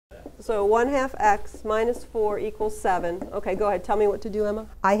So 1/2 x minus 4 equals 7. Okay, go ahead. Tell me what to do, Emma.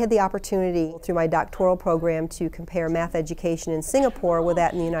 I had the opportunity through my doctoral program to compare math education in Singapore with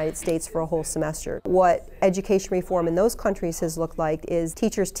that in the United States for a whole semester. What education reform in those countries has looked like is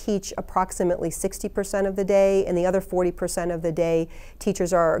teachers teach approximately 60% of the day, and the other 40% of the day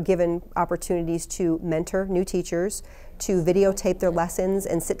teachers are given opportunities to mentor new teachers, to videotape their lessons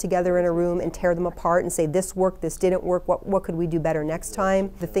and sit together in a room and tear them apart and say, this worked, this didn't work, what could we do better next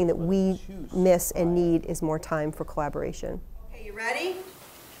time? The thing that we miss and need is more time for collaboration. Okay, you ready?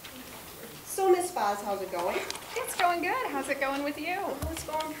 So Miss Foz, how's it going? It's going good. How's it going with you? Well, it's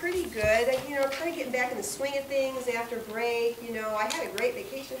going pretty good. You know, kind of getting back in the swing of things after break. You know, I had a great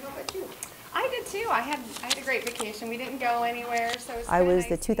vacation. How about you? I did too. I had a great vacation. We didn't go anywhere, so it was I was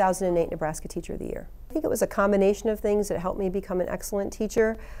nice. the 2008 Nebraska Teacher of the Year. I think it was a combination of things that helped me become an excellent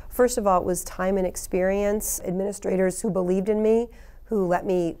teacher. First of all, it was time and experience, administrators who believed in me, who let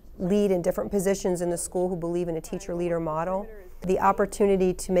me lead in different positions in the school, who believe in a teacher-leader model. The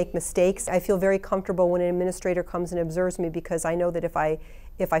opportunity to make mistakes. I feel very comfortable when an administrator comes and observes me because I know that if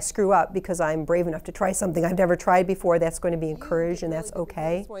I screw up because I'm brave enough to try something I've never tried before, that's going to be encouraged and that's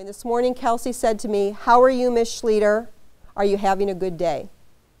okay. This morning Kelsey said to me, "How are you, Miss Shlieder? Are you having a good day?"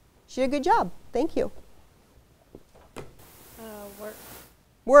 She did a good job. Thank you. Work.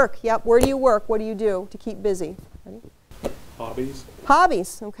 Work, yep. Where do you work? What do you do to keep busy? Ready? Hobbies.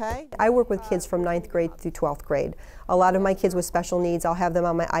 Hobbies, okay. I work with kids from 9th grade through 12th grade. A lot of my kids with special needs, I'll have them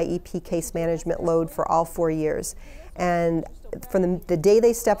on my IEP case management load for all 4 years. And from the day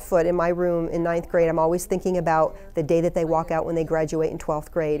they step foot in my room in 9th grade, I'm always thinking about the day that they walk out when they graduate in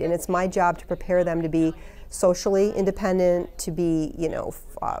 12th grade. And it's my job to prepare them to be socially independent, to be, you know,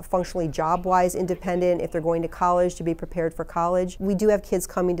 functionally job-wise independent. If they're going to college, to be prepared for college. We do have kids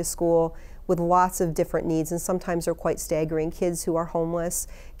coming to school with lots of different needs, and sometimes they're quite staggering. Kids who are homeless,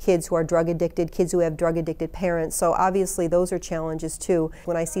 kids who are drug addicted, kids who have drug addicted parents. So obviously those are challenges too.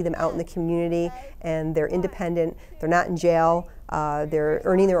 When I see them out in the community and they're independent, they're not in jail, they're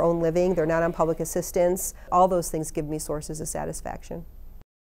earning their own living, they're not on public assistance, all those things give me sources of satisfaction.